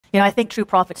I think true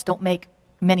prophets don't make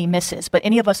many misses, but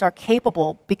any of us are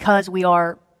capable because we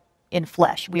are in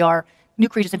flesh. We are new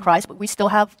creatures in Christ, but we still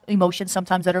have emotions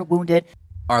sometimes that are wounded.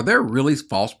 Are there really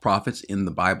false prophets in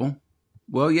the Bible?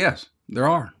 Well, yes, there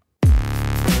are.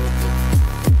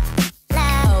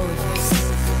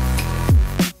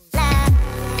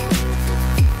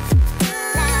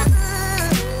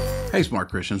 Hey, smart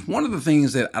Christians. One of the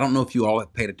things that I don't know if you all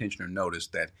have paid attention or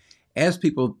noticed, that as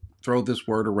people throw this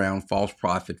word around, false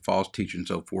prophet, false teacher, and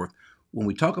so forth, when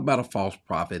we talk about a false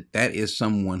prophet, that is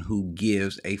someone who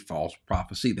gives a false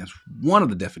prophecy. That's one of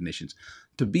the definitions.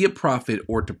 To be a prophet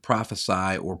or to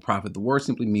prophesy or prophet, the word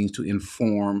simply means to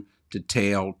inform, to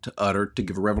tell, to utter, to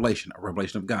give a revelation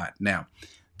of God. Now,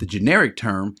 the generic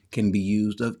term can be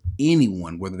used of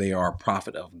anyone, whether they are a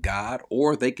prophet of God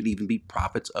or they could even be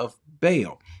prophets of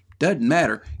Baal. Doesn't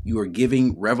matter. You are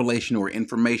giving revelation or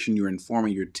information, you're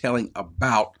informing, you're telling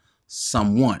about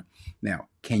someone. Now,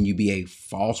 can you be a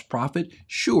false prophet?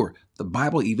 Sure. The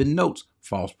Bible even notes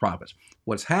false prophets.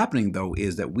 What's happening, though,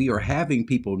 is that we are having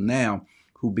people now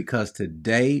who, because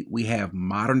today we have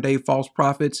modern day false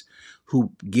prophets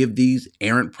who give these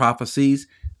errant prophecies,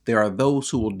 there are those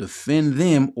who will defend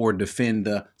them or defend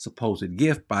the supposed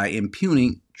gift by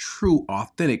impugning true,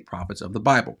 authentic prophets of the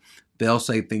Bible. They'll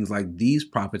say things like these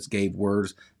prophets gave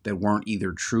words that weren't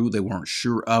either true, they weren't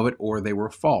sure of it, or they were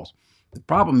false. The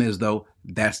problem is, though,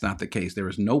 that's not the case. There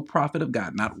is no prophet of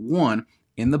God, not one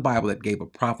in the Bible, that gave a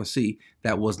prophecy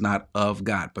that was not of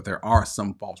God. But there are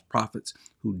some false prophets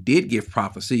who did give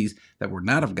prophecies that were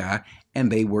not of God, and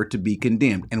they were to be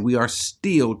condemned. And we are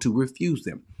still to refuse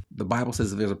them. The Bible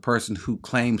says if there's a person who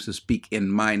claims to speak in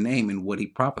my name and what he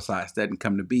prophesies doesn't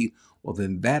come to be, well,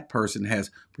 then that person has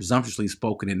presumptuously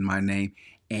spoken in my name.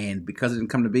 And because it didn't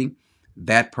come to be,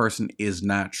 that person is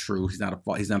not true. He's not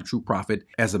a true prophet.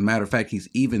 As a matter of fact, he's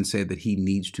even said that he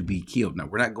needs to be killed. Now,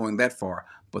 we're not going that far,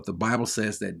 but the Bible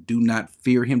says that do not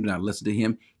fear him, do not listen to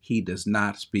him. He does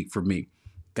not speak for me.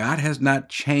 God has not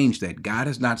changed that. God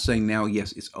is not saying now,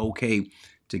 yes, it's okay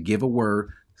to give a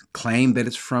word, claim that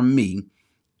it's from me,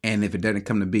 and if it doesn't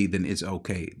come to be, then it's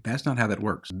okay. That's not how that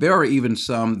works. There are even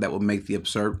some that will make the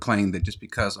absurd claim that just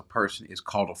because a person is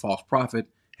called a false prophet,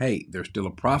 hey, they're still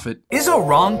a prophet. Is a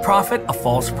wrong prophet a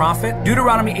false prophet?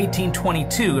 Deuteronomy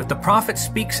 18:22, if the prophet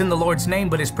speaks in the Lord's name,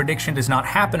 but his prediction does not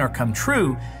happen or come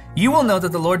true, you will know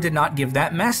that the Lord did not give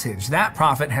that message. That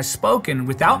prophet has spoken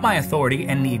without my authority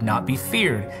and need not be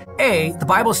feared. The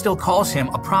Bible still calls him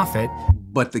a prophet.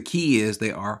 But the key is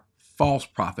they are false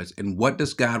prophets. And what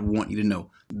does God want you to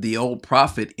know? The old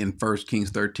prophet in 1 Kings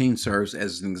 13 serves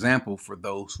as an example for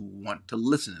those who want to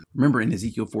listen. Remember, in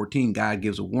Ezekiel 14, God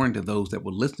gives a warning to those that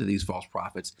will listen to these false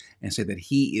prophets and say that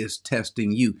he is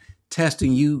testing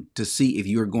you to see if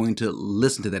you're going to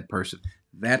listen to that person.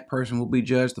 That person will be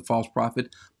judged, the false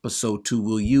prophet, but so too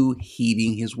will you,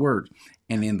 heeding his words.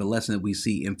 And in the lesson that we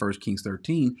see in 1 Kings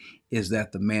 13 is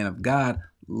that the man of God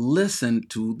listened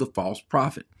to the false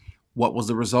prophet. What was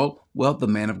the result? Well, the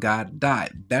man of God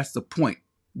died. That's the point.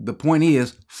 The point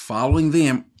is, following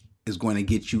them is going to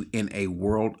get you in a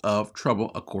world of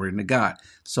trouble according to God.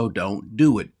 So don't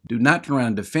do it. Do not turn around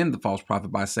and defend the false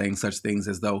prophet by saying such things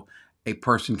as though a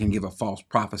person can give a false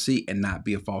prophecy and not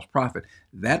be a false prophet.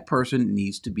 That person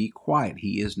needs to be quiet.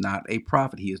 He is not a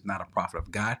prophet. He is not a prophet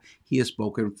of God. He has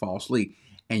spoken falsely.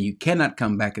 And you cannot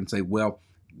come back and say, well,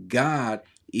 God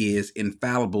is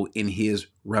infallible in his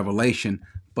revelation,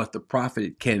 but the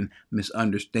prophet can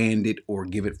misunderstand it or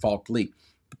give it faultily.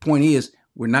 The point is,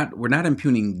 we're not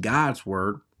impugning God's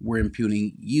word. We're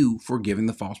impugning you for giving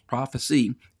the false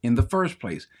prophecy in the first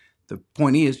place. The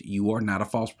point is, you are not a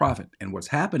false prophet. And what's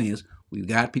happened is we've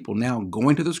got people now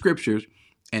going to the scriptures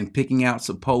and picking out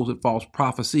supposed false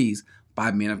prophecies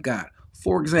by men of God.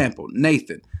 For example,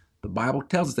 Nathan. The Bible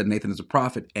tells us that Nathan is a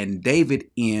prophet, and David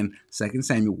in 2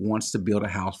 Samuel wants to build a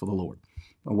house for the Lord.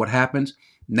 And what happens?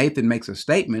 Nathan makes a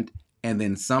statement, and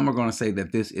then some are going to say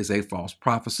that this is a false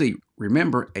prophecy.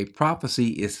 Remember, a prophecy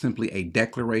is simply a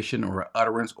declaration or an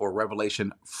utterance or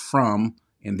revelation from,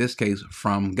 in this case,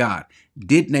 from God.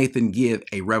 Did Nathan give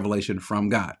a revelation from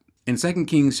God? In 2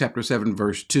 Kings chapter 7,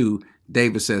 verse 2,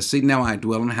 David says, "See, now I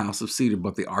dwell in a house of cedar,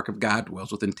 but the ark of God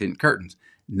dwells within 10 curtains.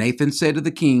 Nathan said to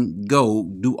the king, go,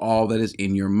 do all that is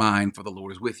in your mind, for the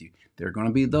Lord is with you." There are going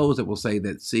to be those that will say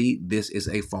that, see, this is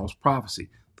a false prophecy.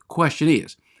 The question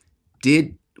is,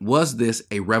 was this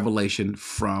a revelation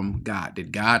from God?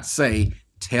 Did God say,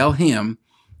 tell him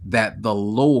that the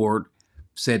Lord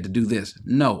said to do this?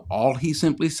 No, all he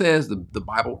simply says, the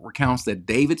Bible recounts that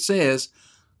David says,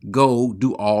 go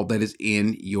do all that is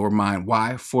in your mind.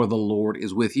 Why? For the Lord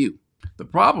is with you. The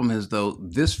problem is, though,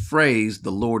 this phrase,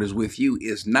 the Lord is with you,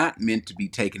 is not meant to be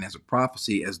taken as a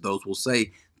prophecy, as those will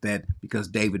say that because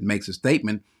David makes a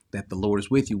statement that the Lord is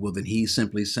with you, well, then he's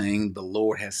simply saying the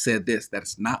Lord has said this.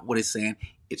 That's not what it's saying.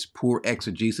 It's poor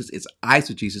exegesis, it's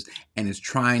eisegesis, and it's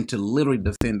trying to literally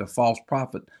defend a false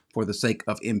prophet for the sake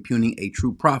of impugning a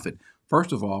true prophet.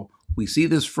 First of all, we see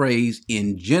this phrase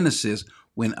in Genesis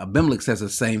when Abimelech says the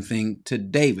same thing to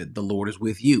David, the Lord is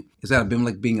with you. Is that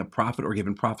Abimelech being a prophet or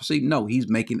giving prophecy? No, he's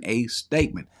making a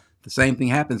statement. The same thing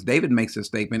happens. David makes a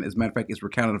statement. As a matter of fact, it's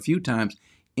recounted a few times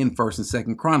in 1st and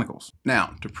 2nd Chronicles.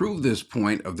 Now, to prove this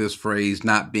point of this phrase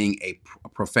not being a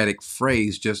prophetic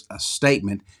phrase, just a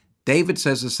statement, David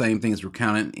says the same thing as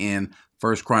recounted in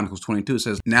 1st Chronicles 22. It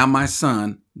says, now my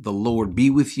son, the Lord be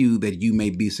with you that you may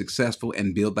be successful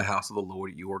and build the house of the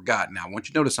Lord your God. Now, I want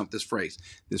you to notice something,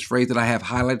 this phrase that I have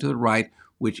highlighted to the right,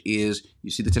 which is,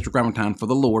 you see the tetragrammaton for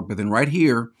the Lord, but then right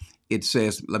here, it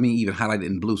says, let me even highlight it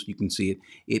in blue so you can see it.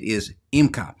 It is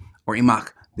imka or imak.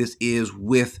 This is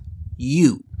with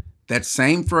you. That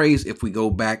same phrase, if we go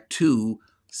back to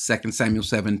 2 Samuel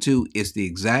 7:2, is the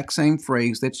exact same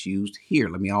phrase that's used here.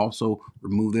 Let me also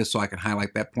remove this so I can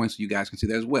highlight that point so you guys can see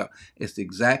that as well. It's the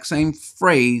exact same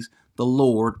phrase, the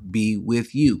Lord be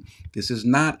with you. This is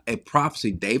not a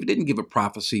prophecy. David didn't give a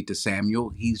prophecy to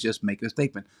Samuel. He's just making a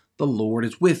statement. The Lord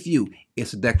is with you.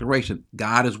 It's a declaration.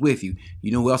 God is with you.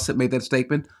 You know who else made that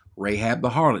statement? Rahab the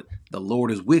harlot. The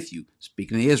Lord is with you.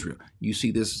 Speaking to Israel. You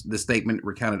see this statement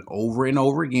recounted over and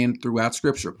over again throughout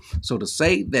Scripture. So to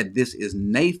say that this is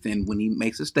Nathan when he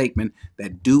makes a statement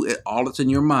that do it, all that's in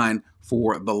your mind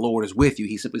for the Lord is with you,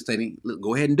 he's simply stating,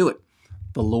 go ahead and do it.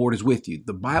 The Lord is with you.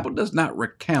 The Bible does not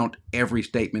recount every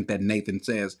statement that Nathan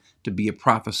says to be a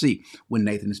prophecy when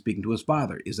Nathan is speaking to his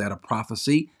father. Is that a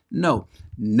prophecy? No.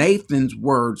 Nathan's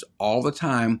words all the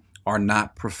time are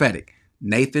not prophetic.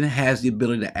 Nathan has the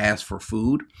ability to ask for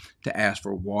food, to ask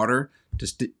for water, to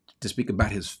speak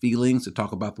about his feelings, to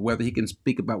talk about the weather. He can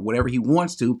speak about whatever he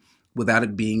wants to without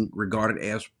it being regarded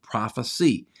as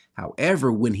prophecy.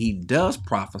 However, when he does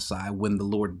prophesy, when the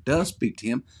Lord does speak to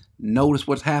him, notice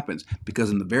what happens.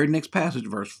 Because in the very next passage,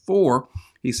 verse 4,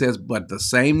 he says, but the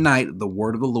same night the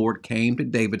word of the Lord came to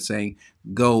David, saying,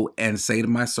 go and say to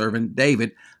my servant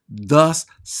David, thus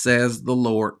says the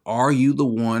Lord, are you the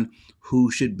one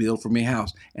who should build for me a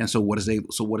house? And so what does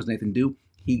Nathan do?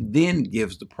 He then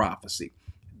gives the prophecy.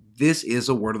 This is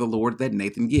a word of the Lord that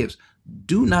Nathan gives.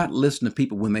 Do not listen to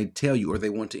people when they tell you or they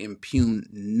want to impugn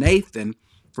Nathan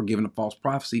for giving a false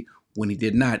prophecy when he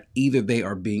did not. Either they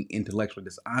are being intellectually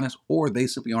dishonest or they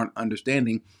simply aren't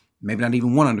understanding, maybe not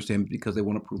even want to understand because they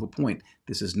want to prove a point.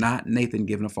 This is not Nathan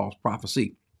giving a false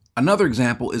prophecy. Another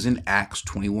example is in Acts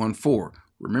 21:4.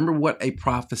 Remember what a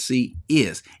prophecy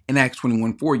is. In Acts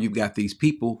 21:4, you've got these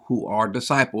people who are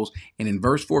disciples. And in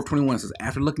verse 4 of 21, it says,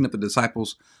 after looking at the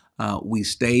disciples, we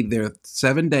stayed there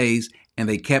 7 days, and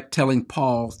they kept telling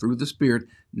Paul through the Spirit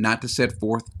not to set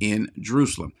forth in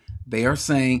Jerusalem. They are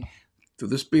saying through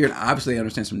the Spirit, obviously they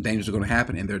understand some dangers are going to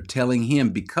happen, and they're telling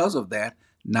him because of that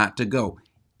not to go.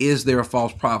 Is there a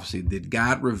false prophecy? Did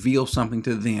God reveal something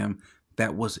to them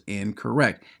that was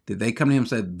incorrect? Did they come to him and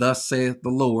say, thus saith the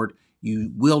Lord,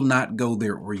 you will not go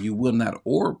there, or you will not,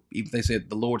 or if they said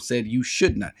the Lord said you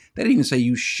should not. They didn't even say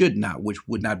you should not, which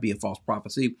would not be a false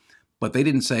prophecy, but they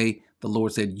didn't say the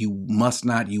Lord said you must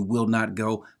not, you will not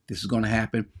go, this is going to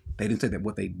happen. They didn't say that.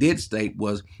 What they did state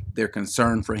was their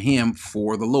concern for him,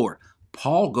 for the Lord.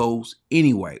 Paul goes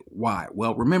anyway. Why?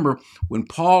 Well, remember, when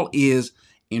Paul is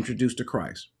introduced to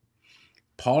Christ,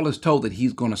 Paul is told that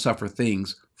he's going to suffer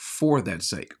things for that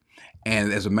sake.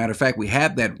 And as a matter of fact, we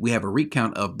have a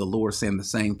recount of the Lord saying the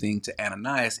same thing to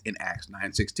Ananias in Acts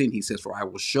 9:16. He says, for I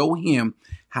will show him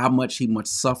how much he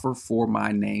must suffer for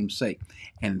my name's sake.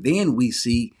 And then we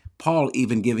see Paul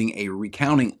even giving a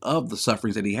recounting of the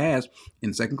sufferings that he has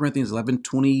in 2 Corinthians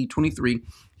 11:20-23.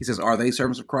 He says, are they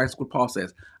servants of Christ? What Paul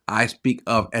says, I speak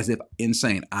of as if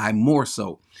insane. I more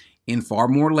so. In far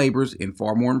more labors, in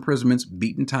far more imprisonments,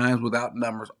 beaten times without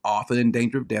numbers, often in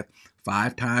danger of death.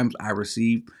 5 times I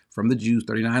received from the Jews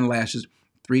 39 lashes.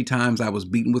 3 times I was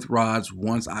beaten with rods.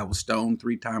 Once I was stoned.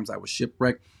 3 times I was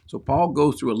shipwrecked. So Paul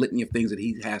goes through a litany of things that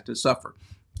he has to suffer.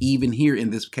 Even here in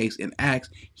this case in Acts,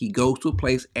 he goes to a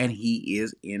place and he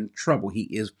is in trouble. He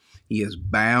is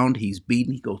bound. He's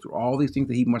beaten. He goes through all these things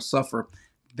that he must suffer.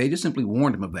 They just simply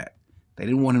warned him of that. They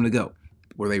didn't want him to go.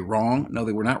 Were they wrong? No,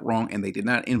 they were not wrong, and they did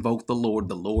not invoke the Lord.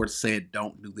 The Lord said,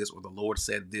 don't do this, or the Lord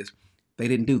said this. They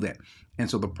didn't do that. And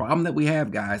so the problem that we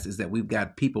have, guys, is that we've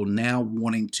got people now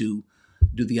wanting to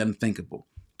do the unthinkable,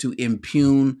 to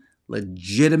impugn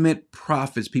legitimate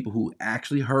prophets, people who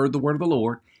actually heard the word of the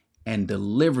Lord and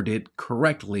delivered it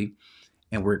correctly,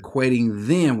 and we're equating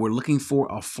them, we're looking for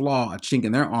a flaw, a chink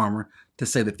in their armor, to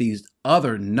say that these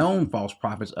other known false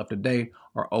prophets of today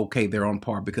are okay, they're on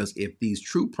par, because if these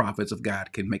true prophets of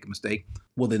God can make a mistake,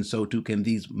 well, then so too can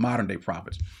these modern day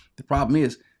prophets. The problem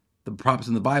is, the prophets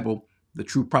in the Bible, the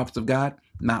true prophets of God,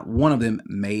 not one of them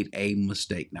made a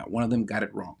mistake. Not one of them got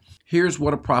it wrong. Here's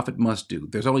what a prophet must do.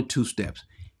 There's only 2 steps.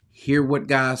 Hear what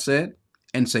God said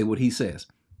and say what he says.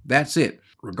 That's it.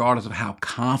 Regardless of how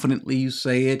confidently you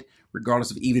say it,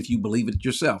 regardless of even if you believe it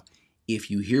yourself. If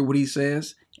you hear what he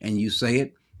says and you say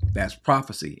it, that's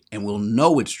prophecy. And we'll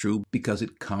know it's true because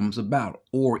it comes about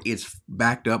or it's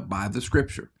backed up by the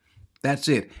scripture. That's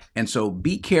it. And so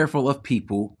be careful of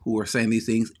people who are saying these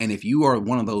things. And if you are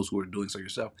one of those who are doing so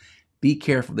yourself, be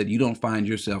careful that you don't find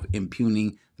yourself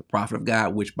impugning the prophet of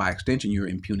God, which by extension, you're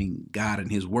impugning God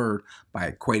and his word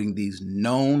by equating these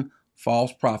known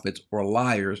false prophets or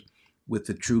liars with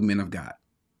the true men of God.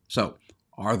 So,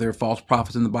 are there false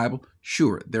prophets in the Bible?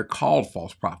 Sure, they're called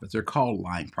false prophets. They're called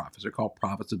lying prophets. They're called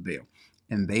prophets of Baal.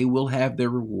 And they will have their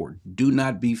reward. Do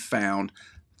not be found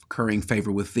currying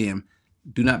favor with them.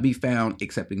 Do not be found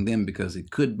accepting them, because it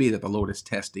could be that the Lord is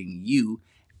testing you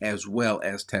as well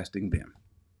as testing them.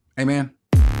 Amen.